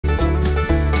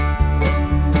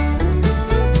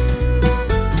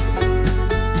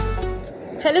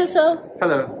Hello, sir.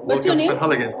 Hello. What's your name?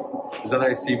 Welcome to PENHALIGON'S. As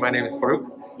I see, my name is Farouk.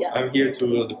 Yeah. I'm here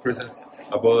to present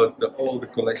about all the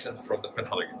collection from the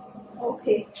PENHALIGON'S.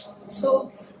 Okay.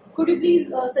 So, could you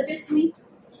please suggest me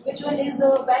which one is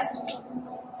the best?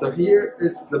 So here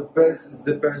is the best.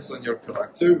 It depends on your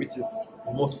character, which is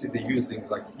mostly the using.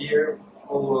 Like here,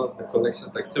 all of the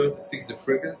collections, like 76, the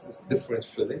fragrance is different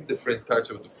feeling, different touch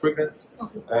of the fragrance.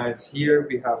 Okay. And here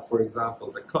we have, for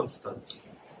example, the Constance,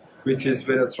 which is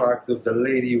very attractive. The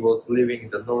lady was living in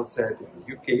the north side of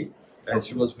the UK, and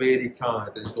she was very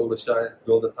kind, and all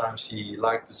the time she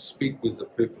liked to speak with the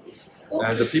people. Okay.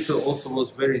 And the people also was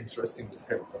very interesting with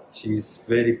her. She's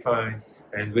very kind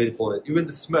and very polite. Even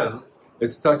the smell,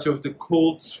 its touch of the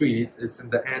cold sweet is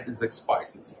in the end is like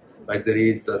spices. Like there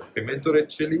is the pimento red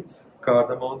chili,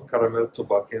 cardamom, caramel,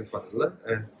 tobacco, and vanilla,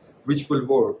 and which will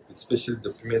work, especially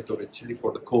the pimento red chili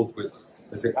for the cold weather.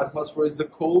 As the atmosphere is the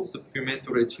cold, the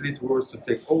pimento red chili works to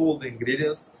take all the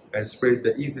ingredients and spread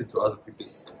the easily to other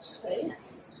people's house. Very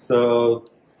nice. So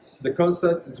the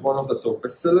Constance is one of the top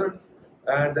bestseller,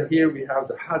 and here we have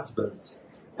the husband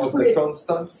of the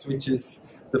Constance, which is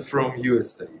from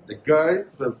USA. The guy,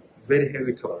 the very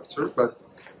heavy character, but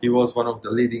he was one of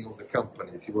the leading of the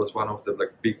companies. He was one of the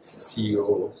big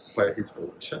CEO by his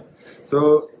position.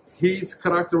 So his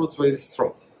character was very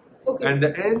strong. Okay. And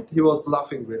the end, he was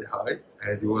laughing very high,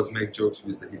 and he was make jokes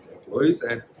with his employees,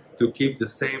 and to keep the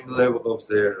same level of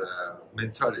their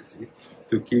mentality,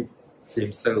 to keep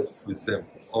himself with them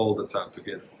all the time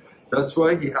together. That's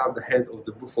why he have the head of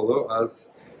the buffalo, as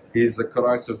he's the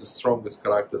character, the strongest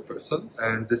character person,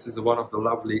 and this is one of the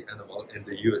lovely animal in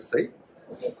the USA.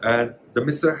 Okay. And the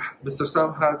Mr.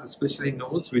 Sam has especially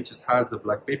notes, which has the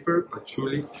black pepper,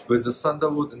 patchouli, with the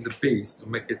sandalwood in the base to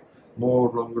make it more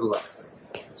longer lasting.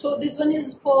 So this one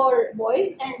is for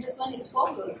boys and this one is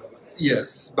for girls.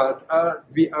 Yes, but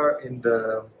we are in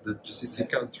the GCC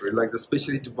country, like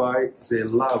especially Dubai, they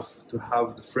love to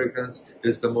have the fragrance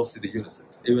is the mostly the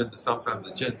unisex. Even sometimes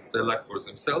the gents they like for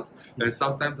themselves, and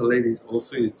sometimes the ladies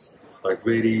also it's like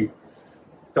very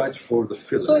touch for the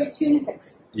feelings. So it's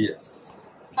unisex. Yes.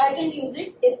 I can use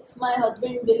it if my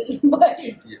husband will buy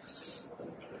it. Yes.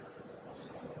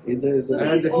 So And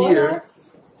these all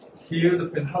here the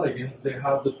PENHALIGON'S, they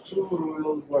have the two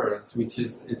royal variants, which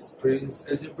is it's Prince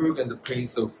Edinburgh and the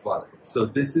Prince of Valley. So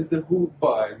this is the who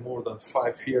buy more than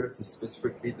 5 years,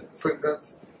 specifically the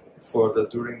fragrance for the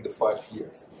during the 5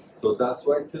 years. So that's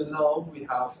why till now we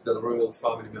have the royal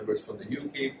family members from the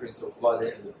UK, Prince of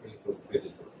Valley and the Prince of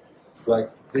Edinburgh. Like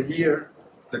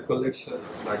the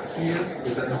collections, like here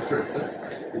is an impression.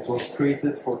 It was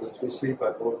created for the especially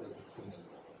by order of the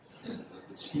Queen.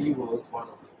 She was one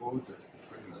of the order of the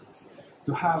fragrance.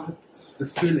 To have the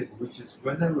feeling, which is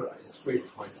whenever I spray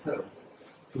it myself,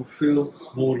 to feel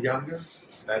more younger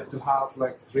and to have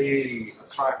like very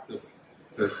attractive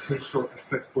facial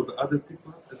effect for the other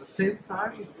people. At the same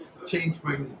time, it's changed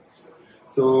my mood.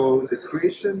 So the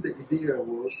creation, the idea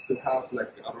was to have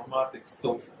like aromatic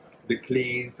soft, the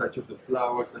clean touch of the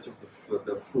flower, touch of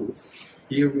the fruits.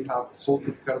 Here we have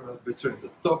salted caramel bitter in the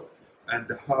top, and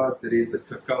the heart there is the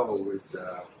cacao with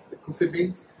the coffee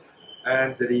beans,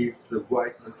 and there is the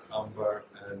whiteness amber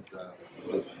and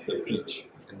the peach.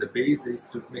 And the base is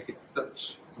to make it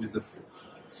touch with the fruits.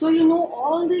 So you know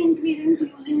all the ingredients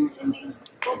using in these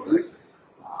perfumes?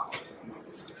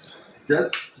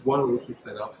 Just one week is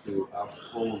enough to have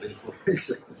all the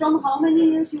information. From how many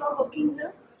years you are working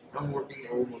here? I'm working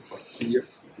almost like 3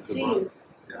 years. It's 3 years.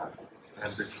 Yeah,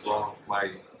 and this is one of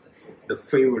the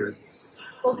favorites.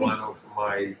 Okay. One of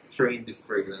my trained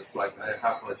fragrance. Like I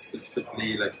have my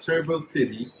specifically like Terrible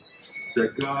Teddy, the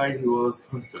guy who was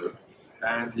hunter,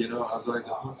 and you know as like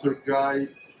a hunter guy,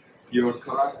 your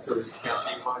character can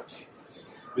be much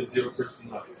with your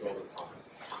personality all the time.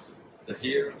 The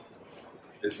here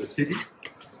is a Teddy.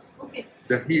 Okay.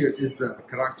 The here is a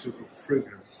character of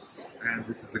fragrance, and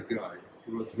this is a guy.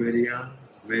 He was very young,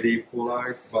 very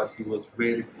polite, but he was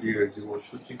very clear. He was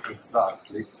shooting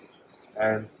exactly,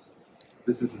 and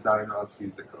this is Dionysus,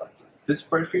 he's the character. This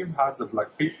perfume has a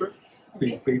black pepper,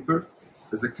 pink pepper,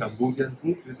 there's a Cambodian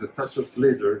root with a touch of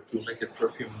leather to make a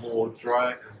perfume more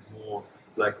dry and more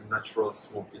like natural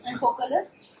smoky And scent. for color?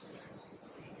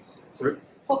 Sorry?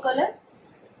 For color?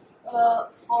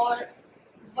 For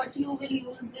what you will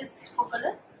use this for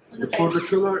color? For the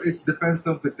color, it depends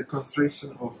on the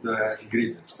concentration of the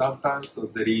ingredients. Sometimes so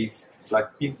there is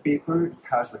like pink paper, it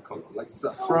has a color. Like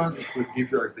saffron, it will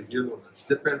give you like the yellowness.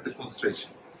 Depends the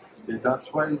concentration. And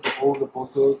that's why all the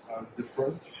bottles are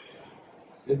different.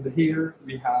 In here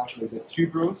we have like the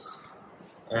tuberose,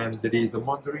 and there is a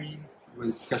mandarin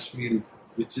with Kashmiri,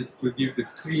 which is will give the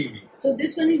creamy. So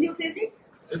this one is your favorite?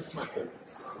 It's my favorite.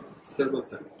 Table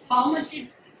 10. How much it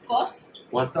costs?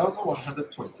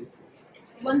 1,120.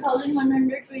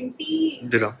 1,120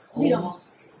 dirhams.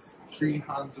 Almost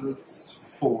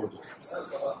 $304.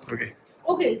 Okay.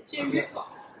 Okay, 304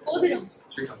 dirhams.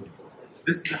 304.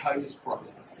 This is the highest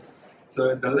prices. So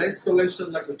in the lace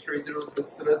collection, like the trader of the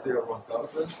Suez, they are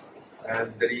 1,000.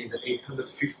 And there is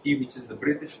 850, which is the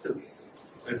British pills.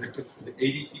 As the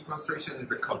ADT construction is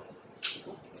the color.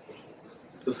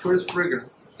 The first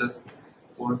fragrance, just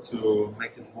want to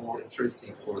make it more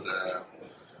interesting for the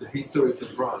history of the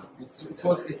brand. It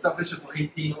was established in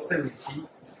 1870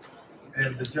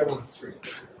 in the Jermyn Street.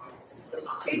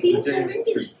 1870?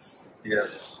 Street,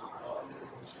 yes.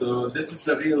 So this is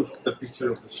the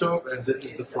picture of the shop, and this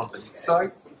is the front and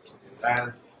inside.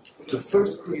 And the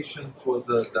first creation was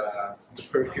the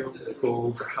perfume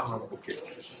called the Hammam Bouquet.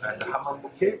 And the Hammam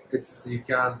Bouquet, it's you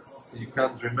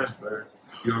can't remember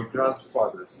your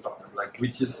grandfather's time, like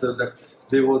which is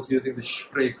they was using the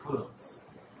spray columns.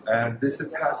 And this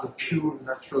has a pure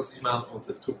natural smell of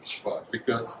the Turkish part,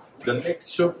 because the next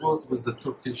shop was the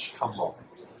Turkish hammam.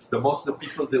 The most of the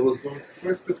people they was going to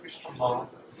first Turkish hammam,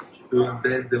 and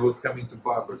then they was coming to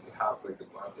barber to have like the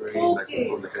barbering, like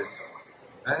before the hair.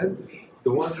 And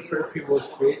the one the perfume was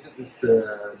created is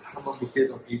Hammam Bouquet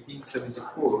of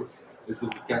 1874. This is,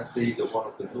 we can say, the one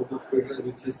of the noble fragrance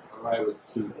which is arrived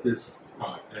to this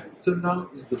time, and till now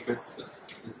is the best seller.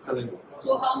 It's selling well.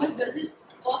 So how much does it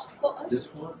cost for us?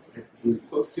 This one it will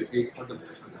cost you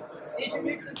 850.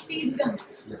 850 dirhams.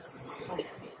 Yes.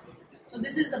 So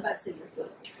this is the best seller.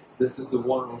 This is the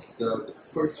one of the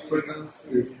first fragrance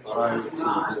is arrived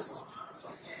to this.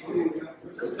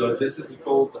 So this is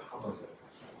called the Hammam.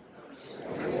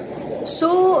 सो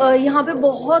यहाँ पे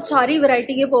बहुत सारी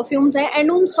variety के perfumes हैं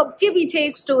and उन सबके पीछे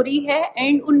एक स्टोरी है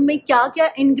एंड उनमें क्या क्या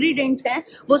इंग्रेडिएंट्स हैं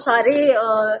वो सारे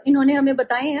इन्होंने हमें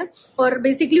बताए हैं और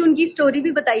बेसिकली उनकी स्टोरी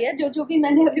भी बताई है जो भी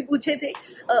मैंने अभी पूछे थे।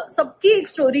 सबकी एक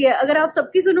स्टोरी है, अगर आप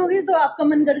सबकी सुनोगे तो आपका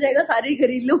मन कर जाएगा सारे ही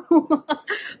खरीद लो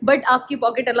बट आपकी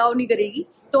पॉकेट अलाउ नहीं करेगी,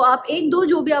 तो आप एक दो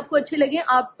जो भी आपको अच्छे लगे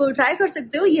आप ट्राई कर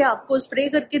सकते हो। ये आपको स्प्रे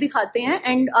करके दिखाते हैं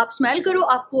एंड आप स्मेल करो,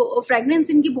 आपको फ्रेग्रेंस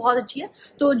इनकी बहुत अच्छी है,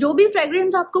 तो जो भी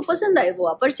फ्रेग्रेंस आपको पसंद आए वो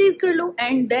आप परचेज कर लो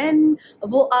एंड देन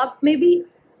वो आप में भी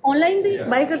ऑनलाइन भी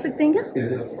बाय कर सकते हैं क्या?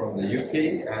 From the UK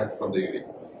and from the UAE.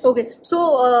 Okay, so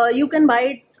you can buy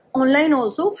it online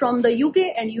also from the UK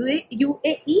and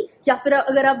UAE, या फिर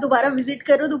अगर आप दोबारा विजिट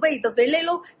करो दुबई तो फिर ले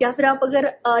लो, या फिर आप अगर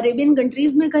अरेबियन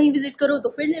कंट्रीज में कहीं विजिट करो तो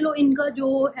फिर ले लो। इनका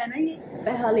जो है ना ये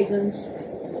पेनहालिगन्स,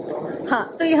 हाँ,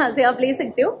 तो यहाँ से आप ले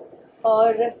सकते हो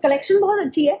और कलेक्शन बहुत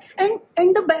अच्छी है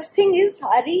and the best thing is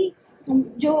सारी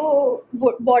जो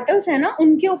बॉटल्स है ना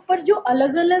उनके ऊपर जो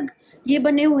अलग अलग ये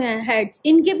बने हुए हैं हेड्स,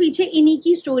 इनके पीछे इन्हीं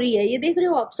की स्टोरी है। ये देख रहे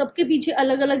हो आप, सबके पीछे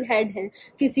अलग अलग हेड हैं,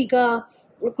 किसी का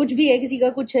कुछ भी है, किसी का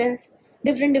कुछ है,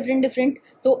 डिफरेंट,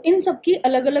 तो इन सब की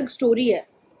अलग अलग स्टोरी है।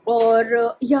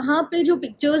 और यहाँ पे जो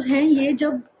पिक्चर्स हैं ये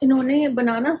जब इन्होंने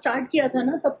बनाना स्टार्ट किया था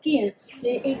ना तब की हैं,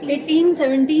 ये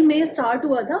 1870 में स्टार्ट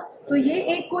हुआ था। तो ये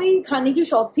एक कोई खाने की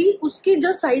शॉप थी, उसके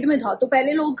जस्ट साइड में था, तो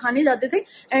पहले लोग खाने जाते थे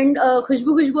एंड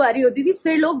खुशबू आ रही होती थी,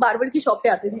 फिर लोग बार्बर की शॉप पे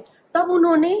आते थे, तब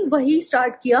उन्होंने वही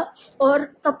स्टार्ट किया और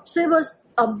तब से बस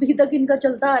अभी तक इनका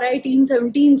चलता आ रहा है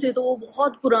 1817 से, तो वो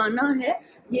बहुत पुराना है।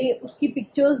 ये उसकी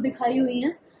पिक्चर्स दिखाई हुई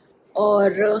हैं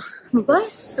और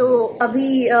बस तो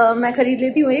अभी मैं खरीद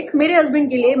लेती हूँ एक मेरे हस्बैंड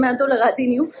के लिए, मैं तो लगाती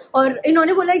नहीं हूँ और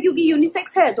इन्होंने बोला है क्योंकि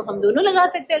यूनिसेक्स है तो हम दोनों लगा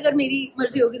सकते हैं अगर मेरी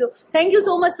मर्जी होगी तो। Thank you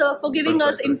so much sir for giving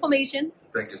us information.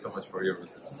 Thank you so much for your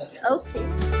visit.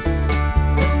 Okay.